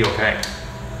 ABZ, okay.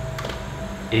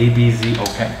 ABZ,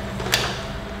 okay.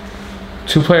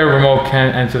 2-player remote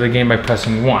can enter the game by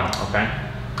pressing 1, okay.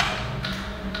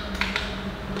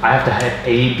 I have to hit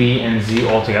A, B, and Z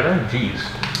all together? Jeez.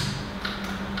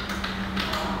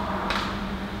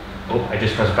 Oh, I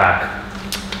just pressed back.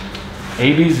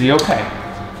 A, B, Z, okay.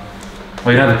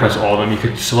 Well, you don't have to press all of them, you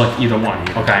could select either one,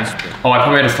 okay. Oh, I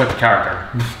probably had to select the character.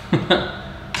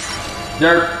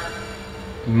 There.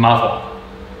 My fault.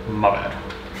 My bad.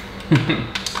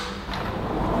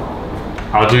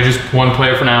 I'll do just one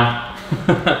player for now.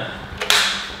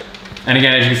 And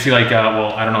again, as you can see, like,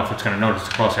 well, I don't know if it's gonna notice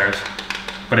the crosshairs,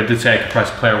 but it did say I could press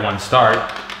player 1 start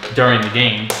during the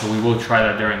game, so we will try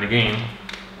that during the game.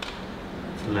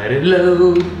 Let it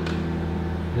load.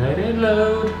 Let it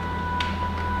load.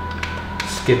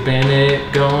 Skipping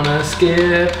it, gonna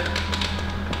skip.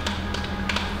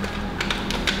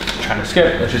 Trying to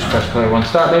skip, let's just press player 1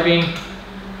 start maybe.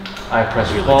 I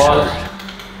press pause.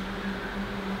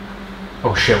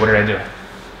 Oh shit, what did I do?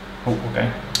 Oh, okay.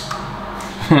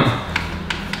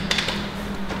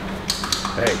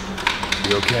 Hey,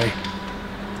 you okay?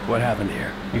 What happened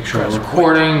here? Make sure I'm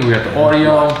recording, we got the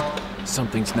audio.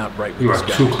 Something's not right with You this are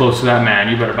guy. too close to that man,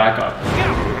 you better back up.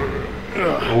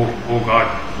 Oh god,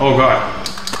 oh god.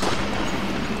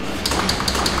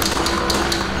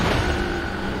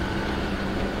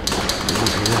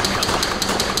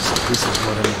 This is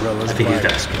what umbrellas I think he's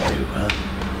dead. can do, huh?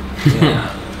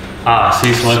 Yeah.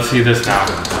 See, so let's see this now.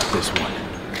 About this one.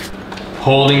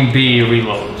 Holding B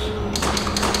reloads.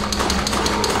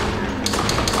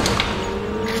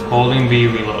 Holding B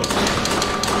reloads.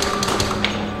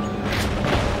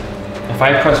 If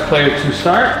I press player 2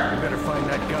 start, You better find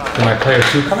that guy. is my player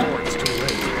 2 coming? It's too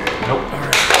late. Nope.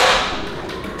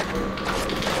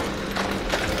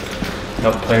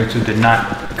 Nope, player 2 did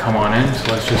not come on in,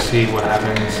 so let's just see what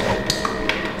happens.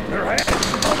 Their heads.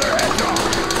 Oh, their heads off.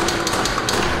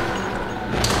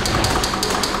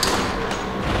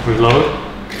 Reload.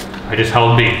 I just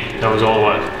held B. That was all it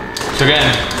was. So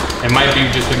again, it might be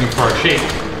just looking for a shake.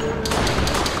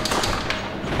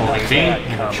 Holding B,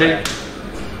 shake.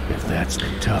 If that's the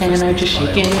toughest I just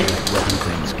shake it? weapon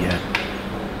things get,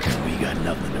 then we got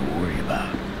nothing to worry about.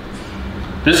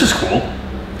 This is cool.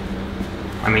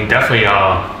 I mean, definitely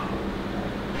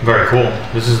very cool.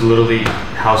 This is literally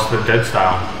House of the Dead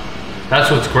style. That's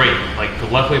what's great. Like,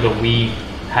 luckily the Wii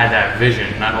had that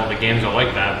vision. Not all the games are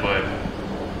like that, but...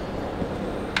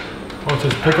 Oh, it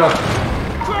says pick up.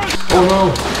 Oh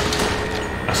no!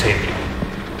 I saved you.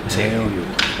 I saved you.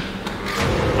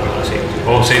 I saved you.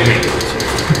 Oh, save me.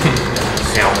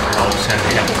 Help, help, send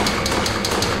help.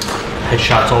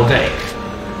 Headshots all day.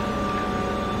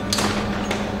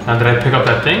 Now did I pick up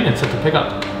that thing? It said to pick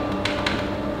up.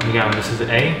 And again, this is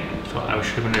A, so I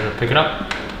should have been able to pick it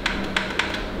up.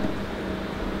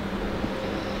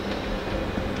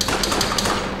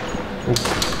 Ooh.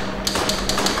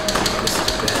 This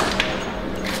is bad.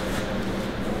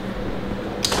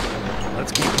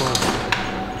 Let's keep moving.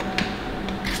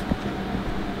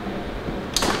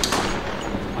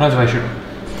 What else if I shoot him?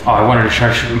 Oh, I wanted to try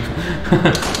to shoot him.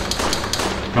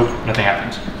 Nope, nothing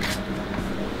happens.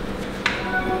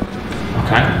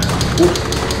 Okay. Ooh.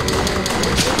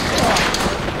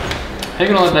 How are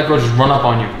you gonna let that girl just run up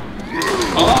on you?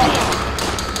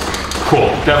 Oh. Cool,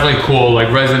 definitely cool. Like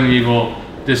Resident Evil,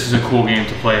 this is a cool game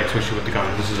to play, especially with the gun.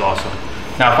 This is awesome.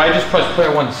 Now, if I just press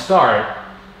player 1 to start,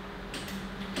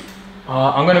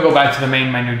 I'm gonna go back to the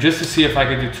main menu just to see if I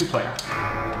could do 2-player.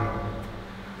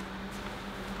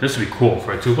 This would be cool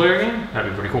for a 2-player game.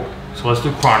 That'd be pretty cool. So let's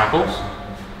do Chronicles.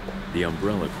 The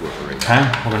Umbrella Corporation. Okay,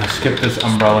 we're gonna skip this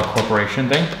Umbrella Corporation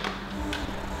thing.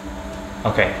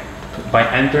 Okay, by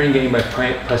entering game by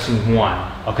pressing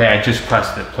 1. Okay, I just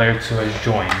pressed it. Player 2 has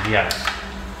joined, yes.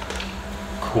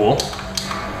 Cool.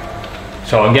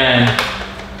 So again,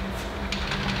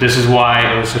 this is why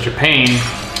it was such a pain.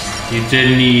 You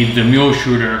did need the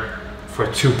Demulshooter for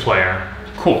 2-player.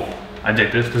 Cool, I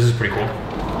dig this. This is pretty cool.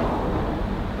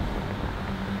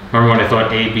 Remember when I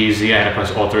thought A, B, Z, I had to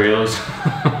press all 3 of those?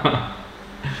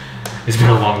 It's been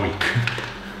a long week.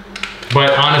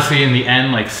 But honestly, in the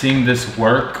end, like seeing this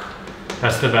work,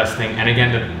 that's the best thing. And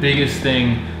again, the biggest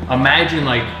thing, imagine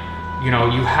like, you know,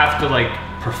 you have to like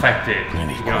perfect it.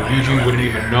 You know, usually you wouldn't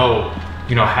even know,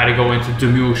 you know, how to go into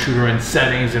Demulshooter and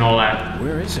settings and all that.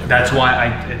 Where is it? That's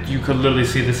why you could literally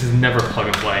see this is never plug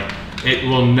and play. It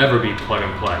will never be plug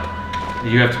and play.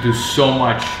 You have to do so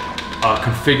much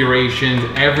configurations.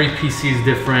 Every PC is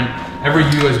different. Every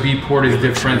USB port is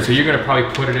different. So you're gonna probably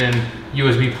put it in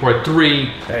USB port 3.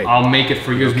 Hey, I'll make it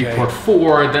for USB port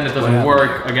 4. Then it doesn't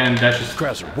work. Again, that's just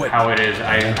Wait. how it is.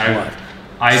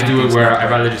 I do it where I'd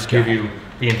rather just give you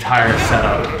the entire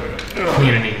setup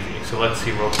clean and easy. So let's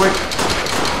see real quick.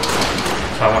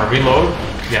 So I want to reload.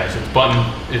 Yes, it's button.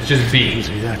 It's just B.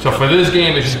 So for this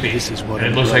game, it's just B. And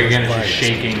it looks like again it's just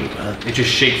shaking. It just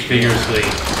shakes vigorously.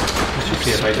 Let's just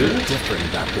see if I do this. Different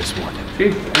about this one. See,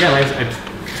 again, like,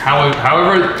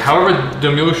 however the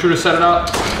Demulshooter set it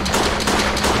up,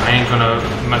 I ain't gonna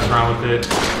mess around with it.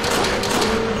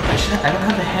 I don't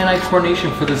have the hand-eye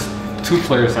coordination for this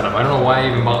 2-player setup. I don't know why I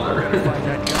even bother.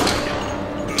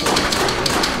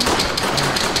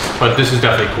 But this is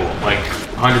definitely cool. Like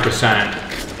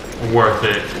 100% worth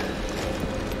it.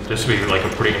 This would be like a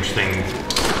pretty interesting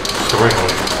story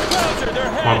mode.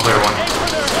 1-player 1.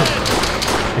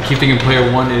 I keep thinking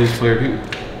player 1 is player 2.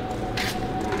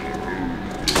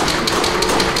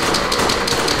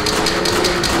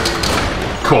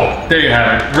 Cool, there you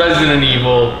have it. Resident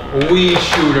Evil, Wii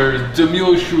shooters,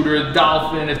 Demulshooter,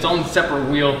 Dolphin, its own separate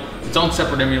wheel, its own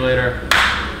separate emulator.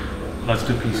 let's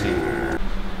do PC.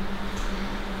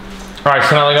 All right,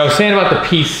 so now like I was saying about the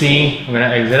PC, I'm gonna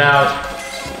exit out,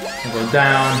 and go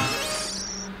down.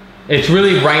 It's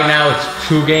really, right now, it's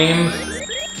 2 games,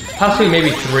 possibly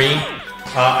maybe 3.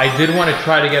 I did want to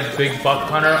try to get Big Buck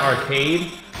Hunter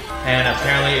Arcade, and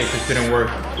apparently it just didn't work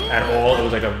at all. It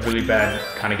was like a really bad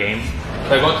kind of game.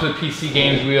 So I go to the PC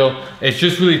games wheel. It's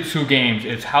just really 2 games.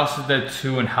 It's House of the Dead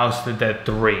 2 and House of the Dead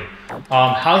 3.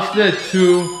 House of the Dead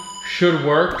 2 should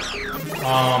work.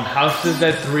 House of the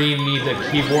Dead 3 needs a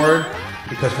keyboard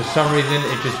because for some reason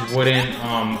it just wouldn't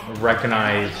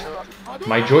recognize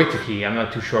my joystick key. I'm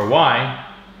not too sure why,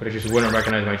 but it just wouldn't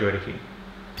recognize my joystick key.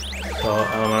 So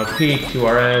LMLP,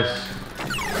 QRS.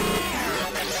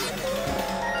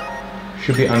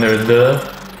 Should be under the.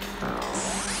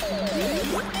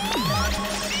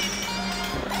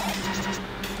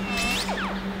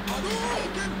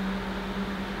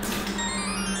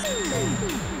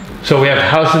 So we have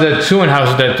House of the Dead 2 and House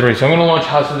of the Dead 3. So I'm gonna launch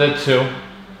House of the Dead 2.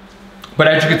 But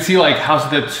as you can see, like House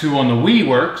of the Dead 2 on the Wii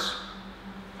works.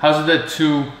 House of the Dead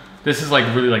 2, this is like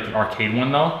really like the arcade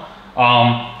one though.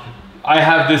 I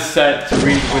have this set to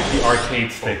read with the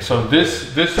arcade stick. So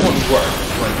this one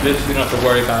works. Like this, you don't have to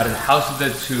worry about it. House of the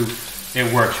Dead 2,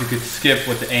 it works. You could skip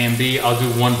with the A and B. I'll do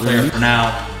 1 player for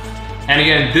now. And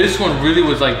again, this one really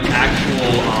was like the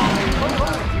actual,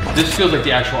 this feels like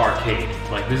the actual arcade.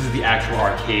 Like this is the actual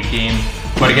arcade game.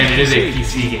 But again, it is a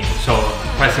PC game. So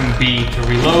pressing B to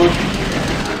reload.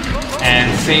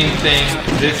 And same thing,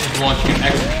 this is launching an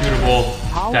executable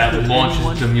that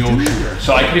launches the Demulshooter.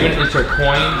 So I could even insert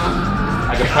coins.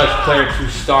 I can press player to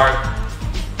start.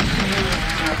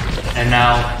 And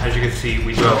now, as you can see,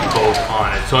 we do have both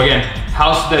on it. So again,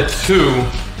 House of the Dead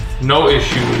 2, no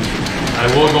issues. I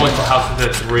will go into House of the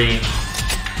Dead 3.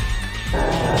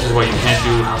 This is why you can't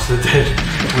do House of the Dead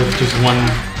with just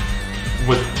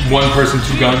one person,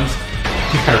 2 guns.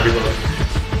 You gotta reload.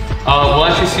 We'll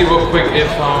actually see real quick if,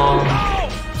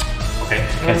 okay,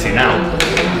 can't see now.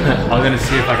 I'm gonna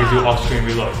see if I can do off-screen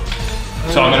reload.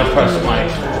 So I'm gonna press my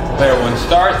player 1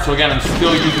 start. So again, I'm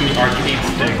still using the arcade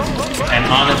stick. And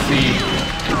honestly,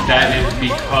 that is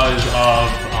because of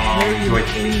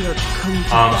joystick.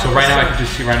 So right now I can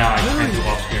just see right now I can't do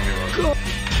off-screen reload.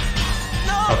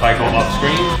 So if I go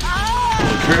off-screen, pull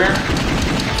the trigger,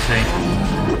 see.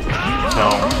 So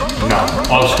no,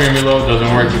 off-screen reload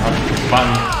doesn't work, you have to push the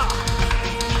button.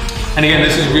 And again,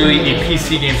 this is really a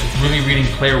PC game, so it's really reading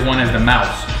player 1 as the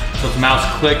mouse. So it's mouse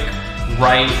click,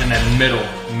 right, and then middle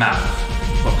mouse.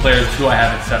 But player 2, I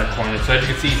have it set accordingly. So as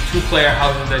you can see, 2-player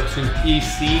House of the Dead 2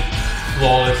 PC,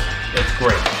 flawless, it's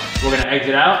great. We're gonna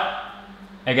exit out.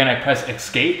 Again, I press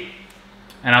escape,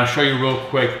 and I'll show you real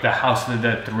quick the House of the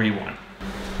Dead 3 one.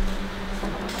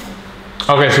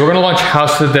 Okay, so we're gonna launch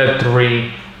House of the Dead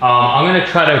 3. I'm gonna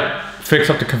try to fix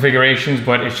up the configurations,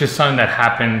 but it's just something that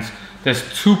happens. There's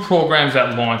 2 programs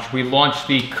that launch. We launched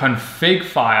the config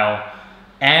file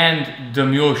and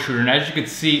Demulshooter, and as you can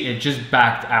see, it just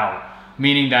backed out,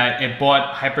 meaning that it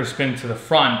brought Hyperspin to the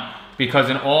front, because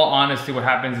in all honesty, what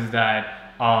happens is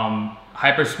that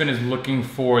Hyperspin is looking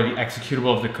for the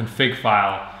executable of the config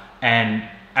file, and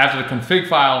after the config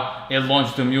file, it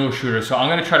launched Demulshooter. So I'm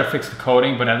gonna try to fix the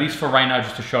coding, but at least for right now,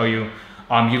 just to show you,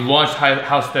 you launched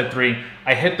House of the Dead 3.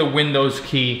 I hit the Windows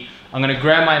key. I'm gonna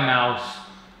grab my mouse,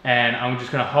 and I'm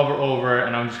just gonna hover over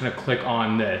and I'm just gonna click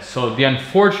on this. So the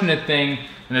unfortunate thing,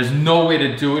 and there's no way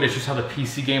to do it, it's just how the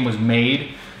PC game was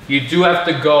made. You do have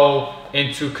to go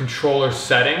into controller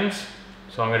settings.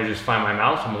 So I'm gonna just find my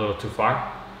mouse, I'm a little too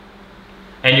far.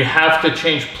 And you have to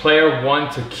change player 1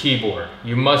 to keyboard.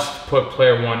 You must put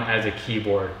player 1 as a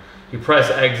keyboard. You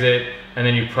press exit and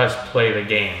then you press play the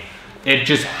game. It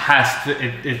just has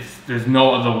to, there's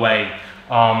no other way.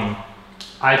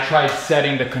 I tried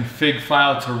setting the config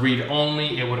file to read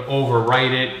only, it would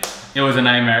overwrite it. It was a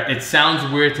nightmare. It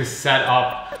sounds weird to set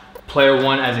up player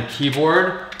 1 as a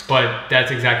keyboard, but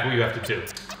that's exactly what you have to do.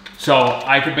 So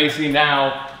I could basically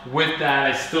now, with that,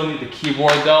 I still need the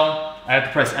keyboard though. I have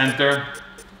to press enter,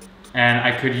 and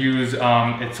I could use,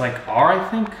 it's like R, I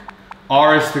think?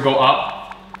 R is to go up.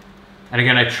 And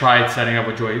again, I tried setting up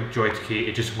a joystick key,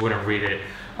 it just wouldn't read it.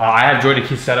 I have joystick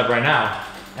key set up right now,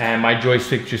 and my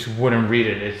joystick just wouldn't read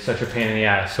it. It's such a pain in the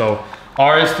ass. So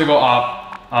R is to go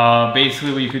up.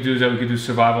 Basically what you could do is that we could do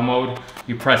survival mode.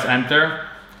 You press enter,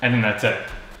 and then that's it.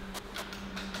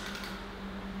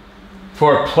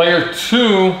 For player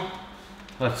 2,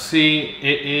 let's see,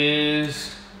 it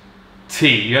is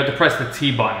T. You have to press the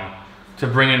T button to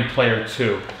bring in player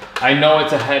 2. I know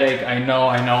it's a headache, I know,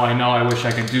 I wish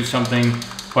I could do something,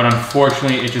 but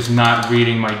unfortunately it's just not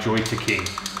reading my joystick key.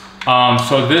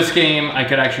 So this game, I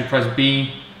could actually press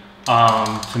B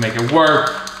to make it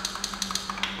work.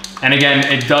 And again,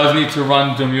 it does need to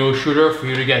run Demulshooter for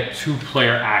you to get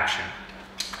 2-player action.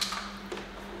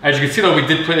 As you can see though, we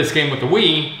did play this game with the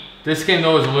Wii. This game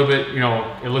though is a little bit, you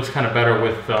know, it looks kind of better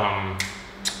with the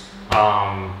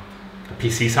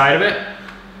PC side of it.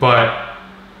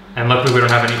 And luckily we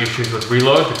don't have any issues with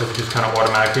reload because it just kind of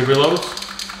automatically reloads.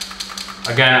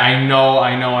 Again, I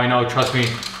know, trust me,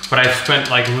 but I've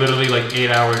spent like literally like 8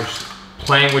 hours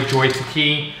playing with joy to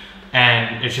key,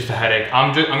 and it's just a headache.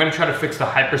 I'm gonna try to fix the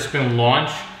hyperspin launch,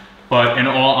 but in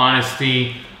all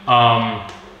honesty,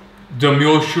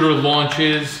 Demulshooter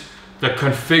launches, the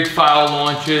config file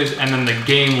launches, and then the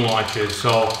game launches.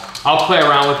 So I'll play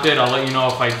around with it. I'll let you know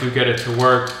if I do get it to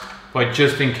work, but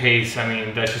just in case, I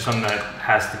mean, that's just something that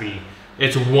has to be,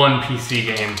 it's one PC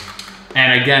game.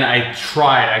 And again, I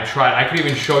tried. I could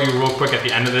even show you real quick at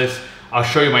the end of this. I'll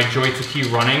show you my joy to key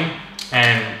running,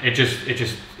 and it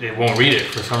won't read it.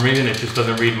 For some reason, it just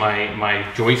doesn't read my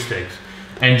joysticks.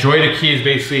 And joy to key is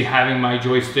basically having my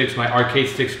joysticks, my arcade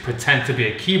sticks, pretend to be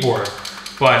a keyboard,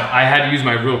 but I had to use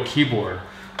my real keyboard.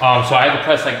 So I had to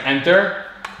press like enter.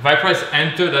 If I press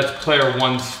enter, that's player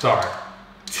 1 start.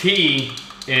 T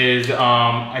is,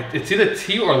 it's either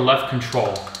T or left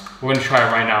control. We're gonna try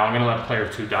it right now. I'm gonna let player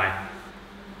 2 die.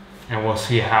 And we'll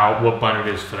see what button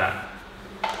it is for that.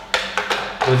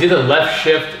 It was either left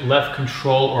shift, left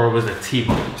control, or it was a T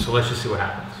button. So let's just see what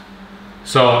happens.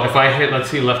 So if I hit, let's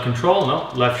see, left control, no,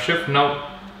 left shift, no,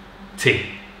 T.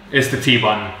 It's the T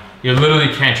button. You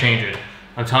literally can't change it.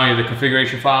 I'm telling you, the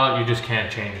configuration file, you just can't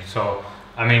change it. So,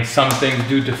 I mean, some things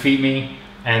do defeat me,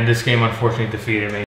 and this game unfortunately defeated me.